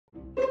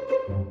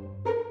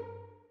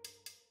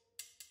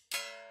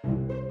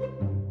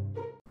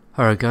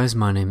Alright guys,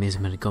 my name is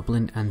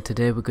MetaGoblin and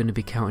today we're going to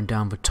be counting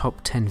down the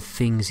top 10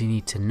 things you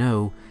need to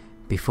know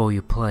before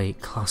you play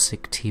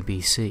Classic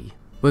TBC.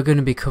 We're going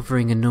to be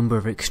covering a number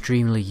of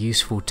extremely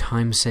useful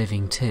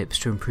time-saving tips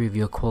to improve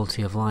your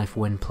quality of life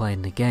when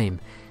playing the game.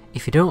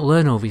 If you don't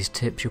learn all these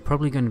tips, you're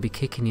probably going to be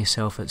kicking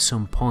yourself at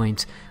some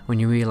point when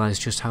you realise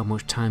just how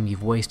much time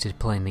you've wasted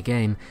playing the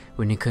game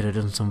when you could have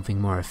done something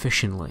more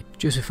efficiently.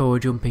 Just before we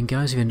jump in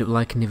guys, if you end up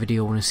liking the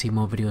video or want to see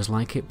more videos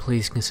like it,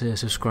 please consider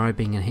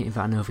subscribing and hitting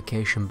that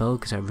notification bell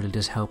because that really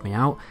does help me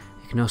out.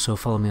 You can also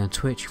follow me on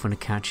Twitch if you want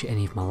to catch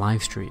any of my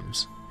live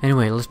streams.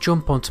 Anyway, let's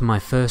jump on to my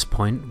first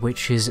point,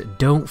 which is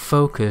don't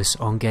focus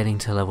on getting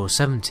to level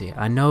 70.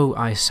 I know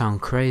I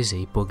sound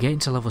crazy, but getting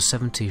to level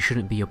 70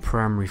 shouldn't be your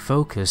primary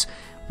focus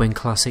when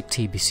Classic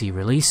TBC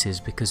releases,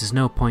 because there's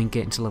no point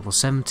getting to level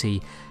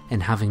 70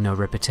 and having no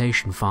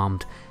reputation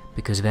farmed,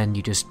 because then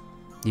you're just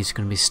going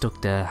to be stuck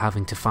there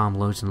having to farm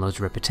loads and loads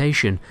of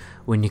reputation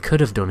when you could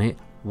have done it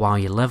while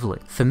you're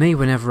leveling. For me,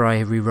 whenever I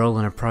re-roll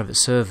on a private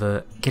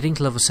server, getting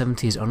to level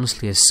 70 is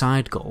honestly a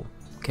side goal.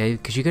 Okay,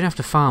 because you're going to have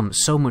to farm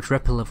so much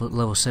rep at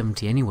level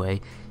 70 anyway,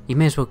 you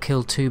may as well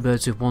kill two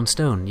birds with one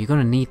stone. You're going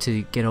to need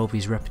to get all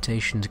these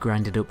reputations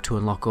grinded up to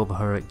unlock all the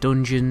heroic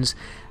dungeons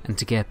and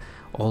to get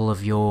all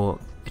of your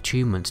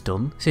achievements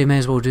done, so you may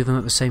as well do them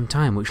at the same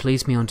time, which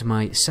leads me on to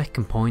my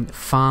second point: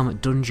 farm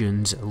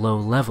dungeons low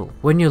level.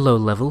 When you're low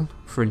level,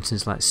 for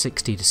instance like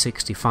 60 to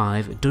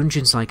 65,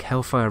 dungeons like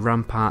Hellfire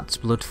Ramparts,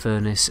 Blood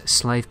Furnace,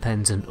 Slave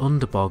Pens and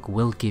Underbog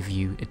will give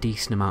you a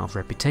decent amount of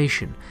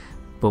reputation.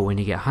 But when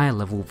you get higher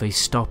level, they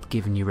stop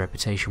giving you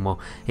reputation. Well,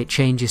 it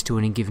changes to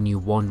only giving you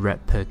 1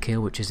 rep per kill,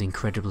 which is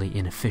incredibly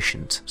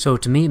inefficient. So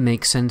to me it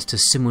makes sense to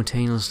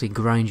simultaneously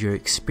grind your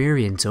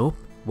experience up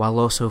while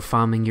also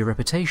farming your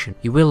reputation.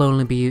 You will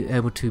only be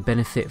able to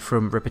benefit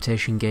from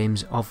reputation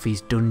games of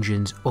these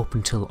dungeons up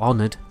until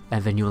Honoured,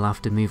 and then you will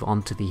have to move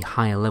on to the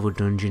higher level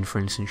dungeon, for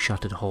instance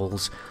Shattered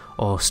Halls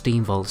or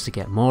Steam Vaults, to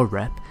get more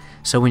rep.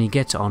 So when you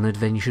get to Honoured,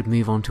 then you should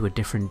move on to a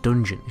different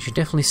dungeon. You should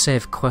definitely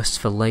save quests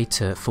for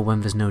later, for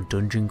when there's no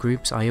dungeon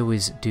groups. I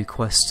always do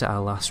quests at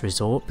our last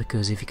resort,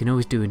 because if you can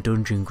always do a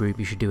dungeon group,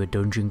 you should do a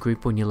dungeon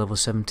group when you're level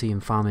 70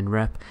 and farming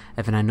rep.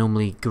 And then I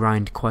normally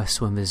grind quests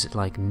when there's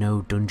like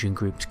no dungeon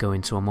groups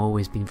going, so I'm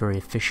always being very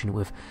efficient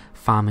with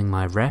farming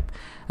my rep.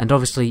 And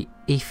obviously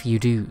if you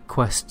do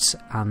quests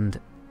and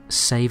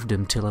save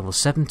them to level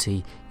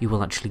 70, you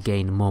will actually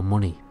gain more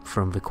money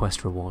from the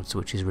quest rewards,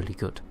 which is really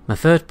good. My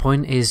third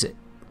point is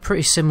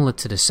pretty similar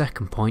to the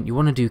second point. You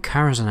want to do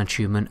Karazhan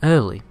achievement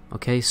early.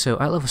 Okay, so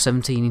at level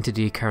 70 you need to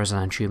do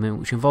Karazhan achievement,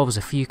 which involves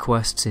a few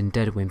quests in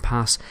Deadwind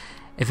Pass,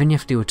 and then you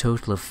have to do a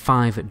total of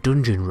 5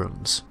 dungeon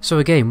runs. So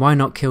again, why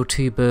not kill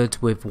 2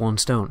 birds with 1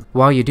 stone?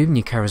 While you're doing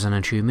your Karazhan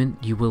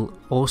achievement, you will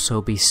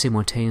also be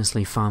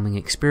simultaneously farming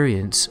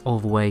experience all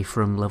the way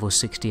from level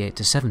 68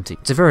 to 70.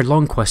 It's a very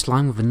long quest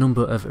line with a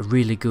number of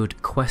really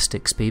good quest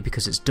XP,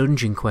 because it's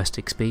dungeon quest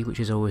XP, which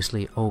is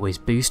obviously always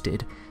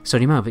boosted, so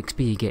the amount of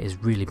XP you get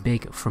is really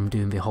big from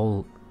doing the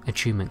whole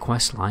achievement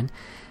quest line.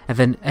 And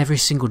then every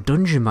single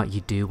dungeon that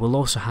you do will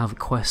also have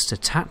quests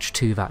attached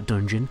to that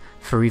dungeon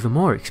for even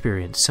more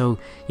experience. So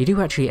you do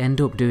actually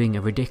end up doing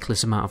a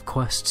ridiculous amount of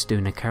quests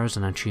doing a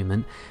Karazhan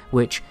achievement,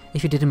 which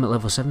if you did them at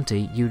level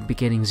 70 you would be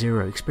getting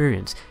 0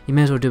 experience. You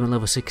may as well do them at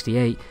level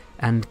 68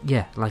 and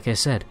yeah, like I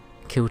said,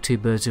 kill 2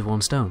 birds with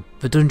 1 stone.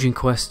 The dungeon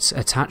quests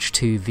attached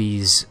to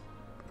these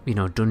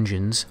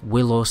dungeons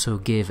will also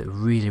give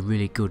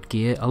really good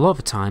gear. A lot of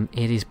the time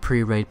it is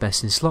pre-raid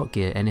best in slot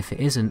gear, and if it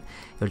isn't,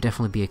 it'll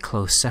definitely be a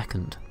close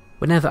second.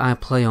 Whenever I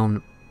play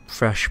on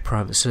fresh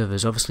private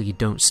servers, obviously you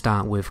don't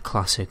start with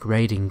classic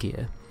raiding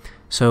gear.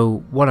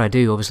 So what I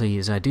do obviously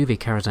is I do the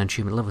Karazhan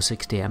achievement level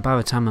 68, and by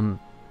the time I'm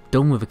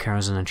done with the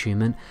Karazhan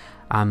achievement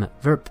I'm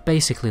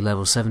basically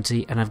level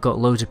 70, and I've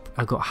got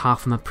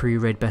half of my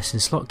pre-raid best in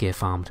slot gear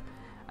farmed.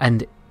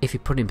 And if you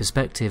put it in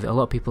perspective, a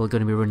lot of people are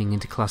going to be running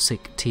into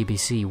Classic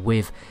TBC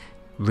with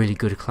really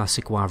good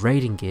Classic WoW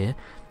raiding gear.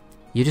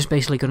 You're just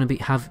basically going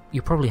to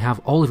you probably have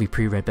all of your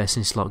pre-raid best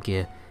in slot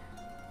gear.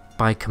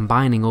 By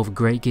combining all the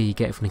great gear you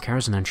get from the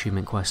Karazhan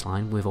achievement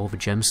questline with all the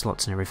gem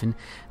slots and everything,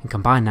 and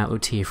combine that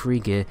with tier 3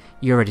 gear,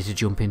 you're ready to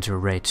jump into a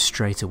raid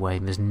straight away,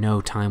 and there's no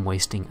time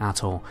wasting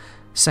at all.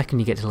 Second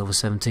you get to level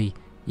 70,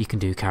 you can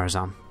do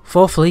Karazhan.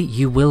 Fourthly,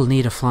 you will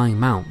need a flying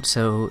mount,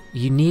 so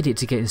you need it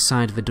to get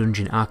inside of the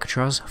dungeon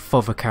Alcatraz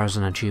for the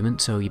Karazhan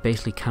achievement, so you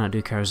basically cannot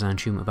do Karazhan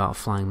achievement without a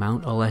flying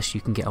mount, unless you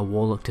can get a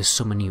warlock to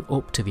summon you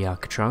up to the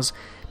Alcatraz,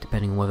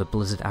 depending on whether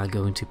Blizzard are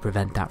going to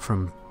prevent that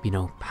from,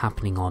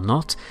 happening or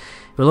not.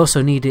 You'll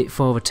also need it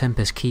for the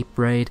Tempest Keep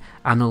raid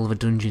and all of the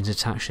dungeons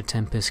attached to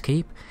Tempest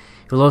Keep.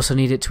 You'll also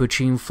need it to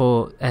attune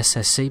for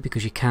SSC,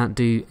 because you can't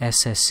do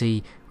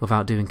SSC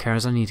without doing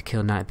Karazhan. You need to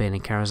kill Nightbane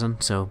and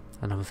Karazhan, so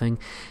another thing.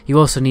 You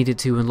also needed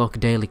to unlock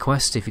daily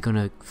quests if you're going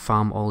to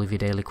farm all of your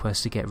daily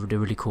quests to get the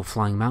really cool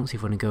flying mounts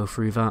if you want to go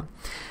through that.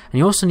 And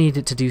you also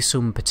needed to do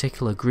some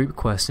particular group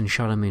quests in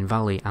Shadowmoon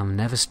Valley and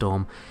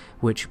Neverstorm,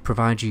 which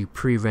provide you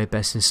pre-raid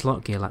best in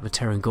slot gear like the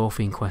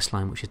Terrangorfian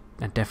questline, which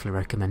I definitely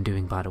recommend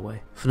doing, by the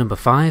way. For number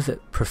 5,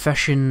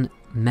 profession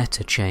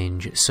meta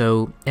change.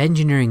 So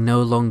engineering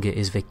no longer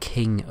is the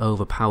king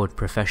overpowered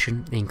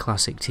profession in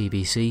classic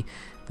TBC.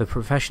 The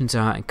professions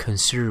are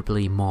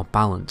considerably more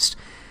balanced.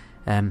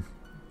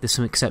 There's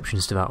some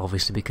exceptions to that,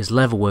 obviously, because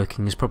level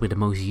working is probably the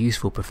most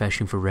useful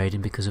profession for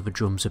raiding because of the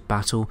drums of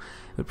battle.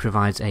 It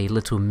provides a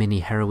little mini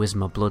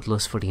heroism or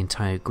bloodlust for the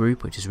entire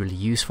group, which is really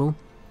useful.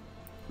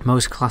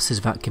 Most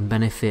classes that can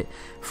benefit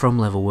from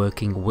level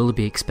working will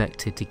be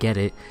expected to get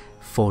it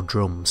for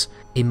drums.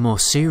 In more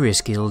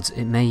serious guilds,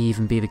 it may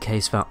even be the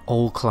case that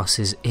all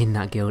classes in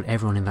that guild,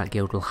 everyone in that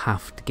guild, will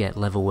have to get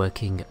level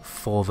working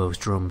for those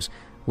drums,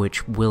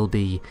 which will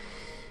be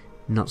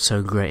not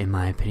so great in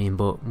my opinion,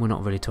 but we're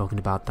not really talking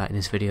about that in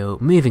this video.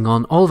 Moving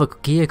on, all the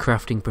gear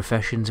crafting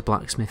professions,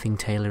 blacksmithing,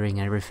 tailoring,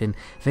 everything,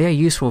 they are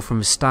useful from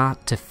the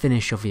start to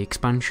finish of the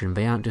expansion.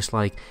 They aren't just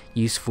like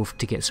useful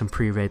to get some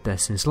pre-raid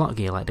best in slot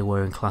gear like they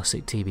were in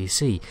classic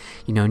TBC.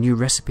 You know, new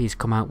recipes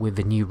come out with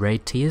the new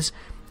raid tiers,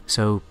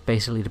 so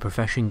basically the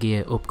profession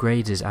gear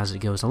upgrades as it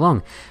goes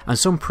along, and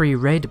some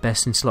pre-raid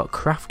best in slot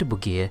craftable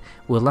gear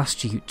will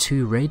last you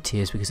 2 raid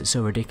tiers because it's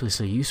so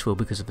ridiculously useful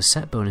because of the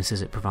set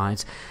bonuses it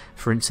provides,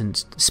 for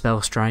instance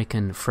Spell Strike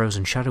and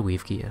Frozen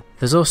Shadowweave gear.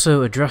 There's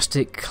also a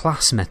drastic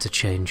class meta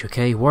change,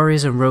 okay?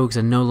 Warriors and rogues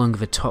are no longer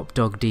the top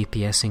dog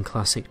DPS in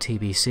classic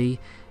TBC,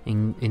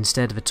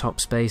 instead the top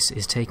space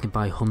is taken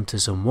by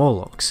hunters and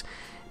warlocks.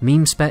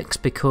 Meme specs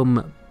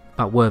become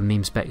that were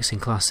meme specs in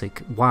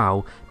classic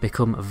WoW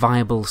become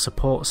viable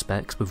support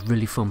specs with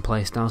really fun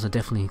playstyles. I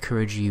definitely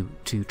encourage you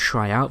to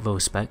try out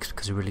those specs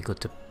because they're really good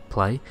to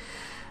play.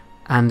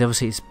 And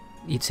obviously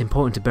it's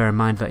important to bear in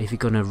mind that if you're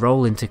going to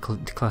roll into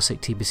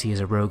classic TBC as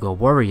a rogue or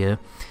warrior,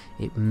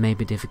 it may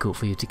be difficult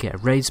for you to get a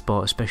raid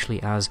spot,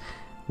 especially as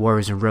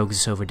warriors and rogues are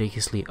so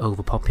ridiculously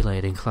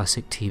overpopulated in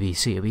classic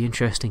TBC. It'll be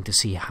interesting to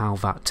see how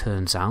that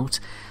turns out.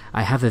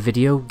 I have a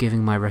video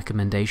giving my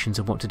recommendations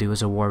of what to do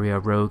as a warrior or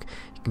rogue.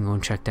 You can go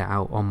and check that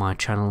out on my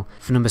channel.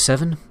 For number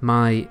 7,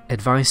 my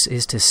advice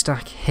is to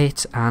stack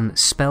hit and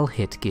spell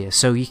hit gear.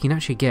 So you can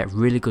actually get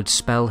really good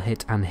spell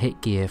hit and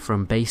hit gear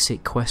from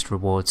basic quest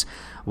rewards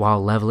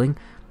while leveling,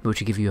 which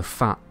will give you a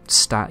fat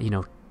stat,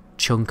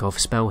 chunk of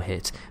spell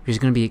hit, which is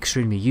going to be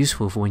extremely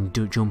useful for when you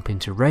do jump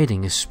into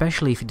raiding,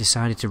 especially if you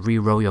decided to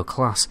re-roll your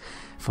class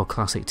for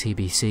classic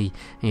TBC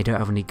and you don't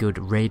have any good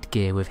raid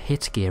gear with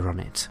hit gear on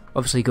it.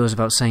 Obviously it goes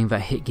without saying that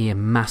hit gear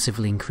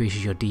massively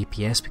increases your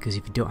DPS, because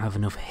if you don't have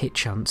enough hit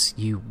chance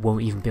you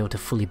won't even be able to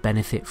fully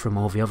benefit from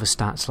all the other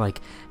stats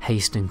like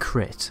haste and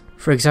crit.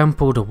 For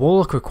example, the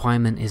Warlock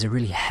requirement is a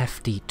really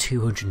hefty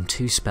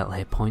 202 spell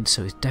hit points,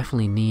 so it's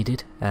definitely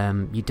needed.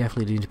 You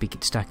definitely need to be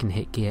stacking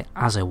hit gear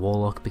as a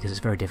Warlock because it's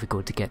very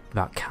difficult to get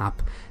that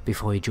cap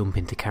before you jump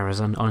into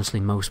Karazhan. Honestly,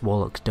 most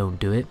Warlocks don't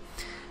do it,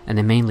 and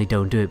they mainly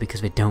don't do it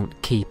because they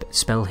don't keep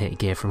spell hit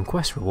gear from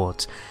quest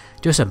rewards.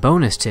 Just a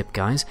bonus tip,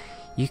 guys,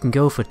 you can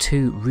go for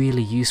 2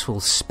 really useful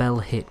spell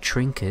hit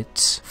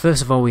trinkets.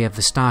 First of all, we have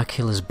the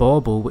Starkiller's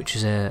Bauble, which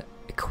is a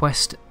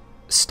quest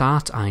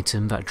start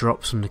item that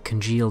drops from the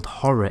Congealed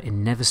Horror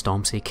in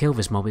Neverstorm. So you kill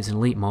this mob, it's an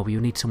elite mob, you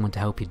need someone to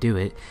help you do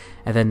it,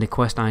 and then the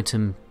quest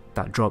item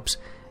that drops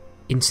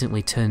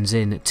instantly turns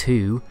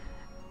into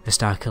the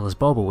Starkiller's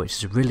Bauble, which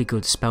is a really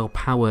good spell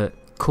power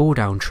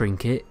cooldown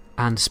trinket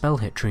and spell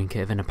hit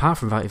trinket. And apart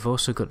from that, you've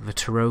also got the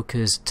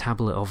Taroka's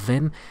Tablet of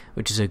Vim,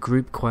 which is a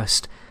group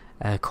quest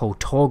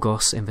called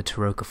Torgos in the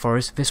Taroka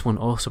Forest. This one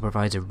also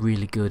provides a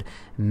really good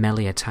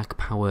melee attack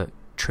power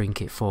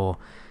trinket for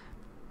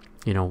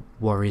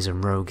warriors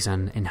and rogues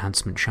and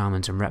enhancement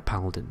shamans and rep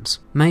paladins.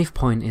 Maeve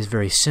point is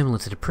very similar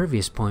to the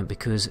previous point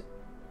because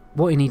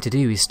what you need to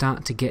do is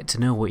start to get to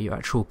know what your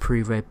actual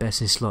pre-raid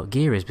best in slot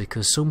gear is,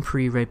 because some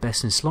pre-raid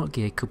best in slot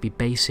gear could be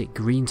basic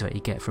greens that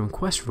you get from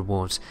quest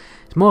rewards.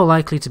 It's more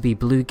likely to be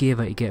blue gear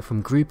that you get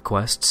from group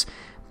quests,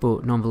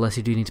 but nonetheless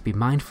you do need to be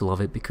mindful of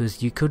it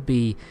because you could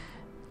be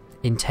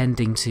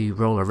intending to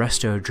roll a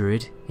Resto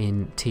Druid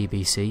in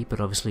TBC,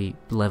 but obviously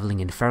leveling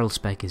in Feral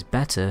Spec is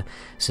better,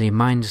 so you're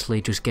mindlessly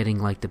just getting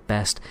like the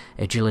best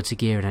agility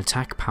gear and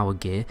attack power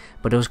gear,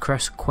 but those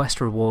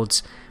quest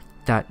rewards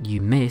that you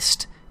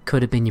missed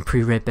could have been your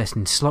pre-raid best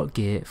in slot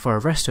gear for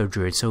a Resto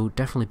Druid, so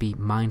definitely be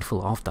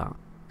mindful of that.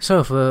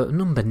 So for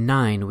number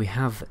 9, we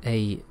have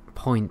a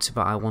point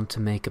that I want to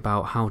make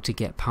about how to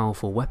get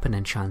powerful weapon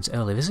enchants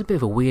early. This is a bit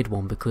of a weird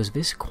one because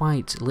this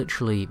quite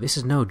literally, this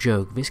is no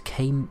joke,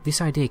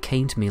 this idea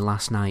came to me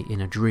last night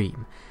in a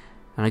dream,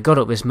 and I got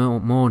up this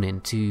morning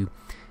to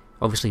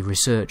obviously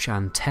research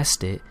and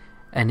test it,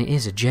 and it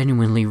is a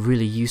genuinely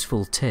really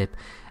useful tip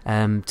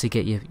to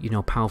get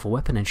your powerful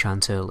weapon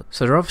enchant early.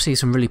 So there are obviously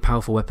some really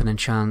powerful weapon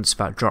enchants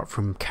that drop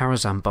from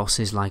Karazhan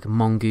bosses like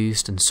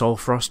Mongoose and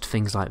Soulfrost,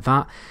 things like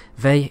that.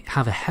 They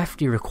have a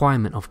hefty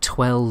requirement of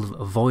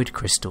 12 Void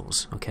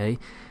Crystals, okay?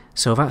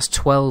 So that's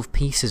 12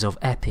 pieces of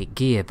epic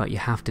gear that you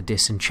have to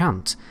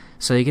disenchant.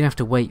 So you're going to have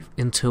to wait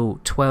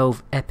until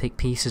 12 epic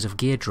pieces of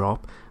gear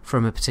drop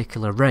from a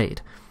particular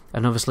raid.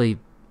 And obviously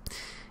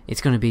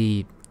it's going to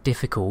be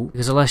difficult,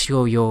 because unless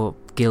you're your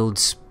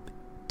guild's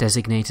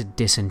designated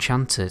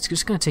disenchanter, it's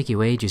just going to take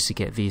you ages to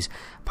get these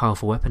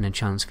powerful weapon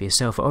enchants for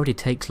yourself. It already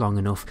takes long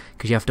enough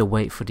because you have to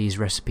wait for these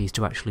recipes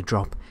to actually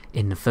drop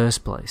in the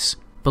first place.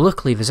 But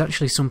luckily there's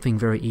actually something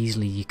very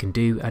easily you can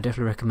do. I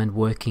definitely recommend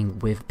working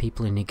with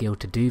people in your guild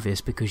to do this,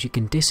 because you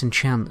can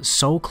disenchant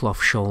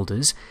Soulcloth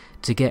shoulders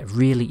to get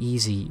really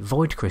easy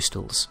Void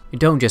Crystals. You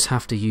don't just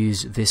have to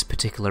use this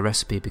particular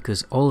recipe,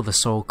 because all of the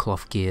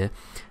Soulcloth gear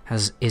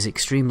is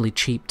extremely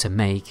cheap to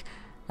make,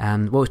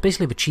 and well, it's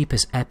basically the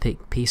cheapest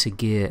epic piece of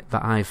gear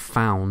that I've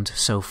found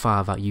so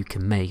far that you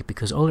can make,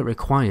 because all it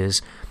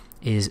requires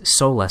is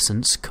Soul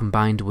Essence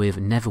combined with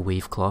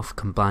Netherweave Cloth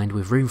combined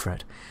with Rune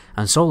Thread.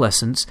 And Soul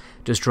Essence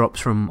just drops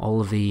from all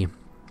of the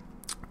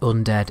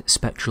undead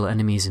spectral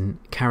enemies in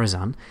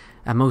Karazhan,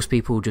 and most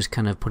people just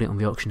kind of put it on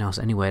the auction house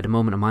anyway. At the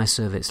moment on my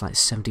server it's like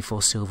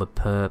 74 silver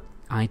per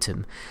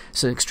item,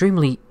 so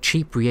extremely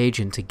cheap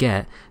reagent to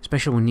get,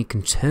 especially when you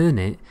can turn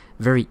it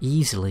very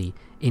easily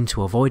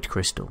into a Void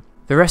Crystal.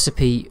 The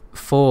recipe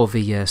for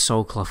the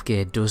Soulcloth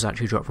gear does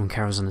actually drop from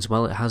Karazhan as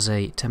well. It has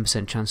a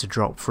 10% chance to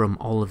drop from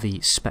all of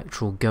the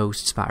spectral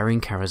ghosts that are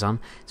in Karazhan.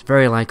 It's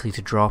very likely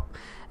to drop.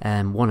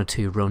 1 or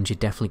 2 runs you're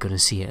definitely going to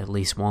see it at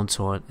least once,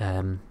 or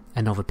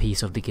another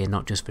piece of the gear,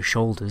 not just for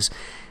shoulders.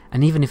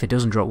 And even if it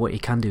doesn't drop, what you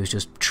can do is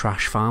just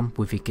trash farm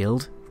with your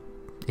guild,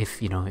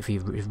 if you're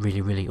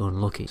really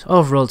unlucky. So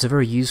overall, it's a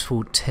very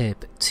useful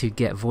tip to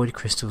get Void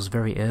Crystals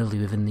very early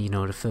within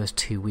the first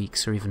 2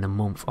 weeks or even a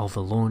month of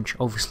the launch.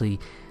 Obviously,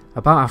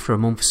 about after a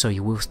month or so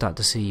you will start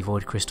to see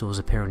Void Crystals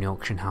appear in the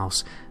auction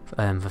house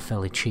for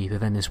fairly cheap,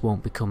 and then this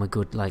won't become a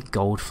good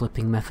gold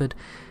flipping method.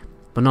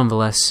 But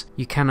nonetheless,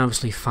 you can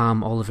obviously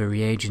farm all of the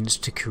reagents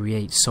to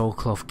create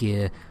Soulcloth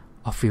gear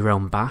off your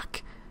own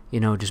back,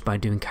 just by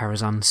doing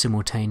Karazhan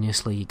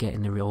simultaneously,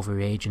 getting all the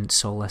reagents,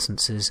 soul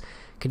essences.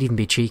 Could even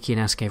be cheeky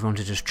and ask everyone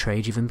to just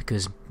trade you them,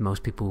 because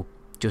most people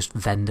just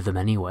vendor them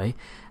anyway,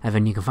 and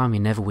then you can farm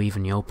your Netherweave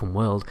in the open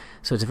world.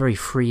 So it's a very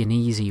free and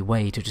easy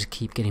way to just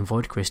keep getting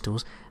Void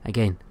Crystals,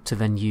 again, to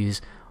then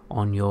use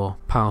on your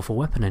powerful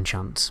weapon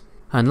enchants.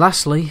 And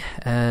lastly,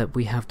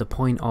 we have the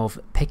point of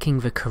picking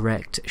the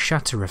correct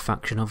Shatterer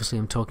faction. Obviously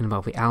I'm talking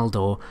about the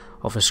Aldor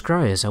of the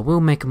Scryers. I will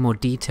make a more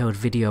detailed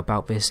video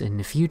about this in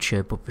the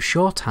future, but the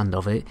shorthand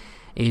of it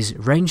is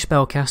ranged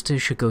spellcasters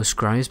should go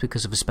Scryers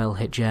because of the spell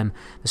hit gem,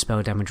 the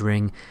spell damage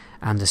ring,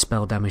 and the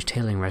spell damage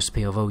tailing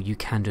recipe, although you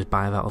can just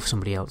buy that off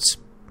somebody else,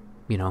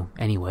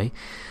 anyway.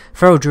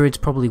 Feral Druids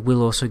probably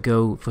will also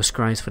go for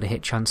Scryers for the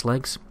hit chance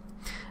legs.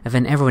 And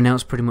then everyone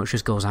else pretty much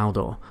just goes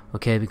Aldor,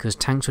 okay, because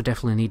tanks will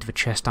definitely need the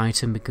chest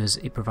item, because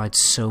it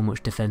provides so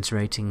much defense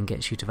rating and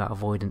gets you to that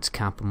avoidance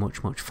cap much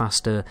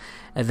faster.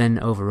 And then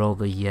overall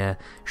the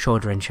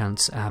shoulder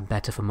enchants are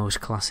better for most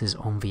classes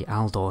on the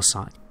Aldor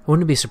side. I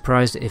wouldn't be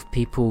surprised if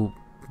people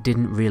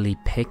didn't really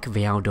pick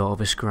the Aldor or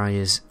the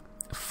Scryers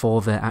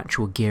for their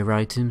actual gear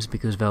items,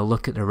 because they'll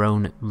look at their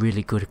own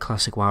really good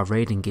classic WoW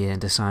raiding gear and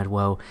decide,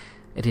 well,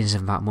 it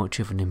isn't that much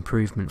of an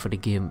improvement for the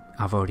gear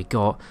I've already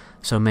got,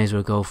 so I may as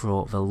well go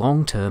for the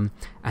long term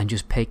and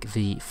just pick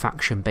the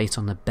faction based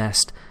on the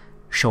best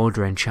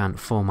shoulder enchant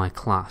for my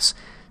class.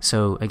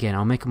 So again,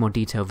 I'll make a more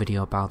detailed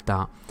video about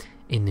that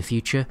in the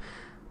future.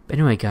 But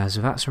anyway guys,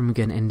 that's where I'm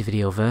going to end the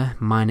video there.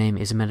 My name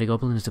is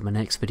MetaGoblin, and until my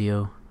next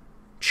video,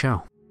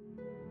 ciao.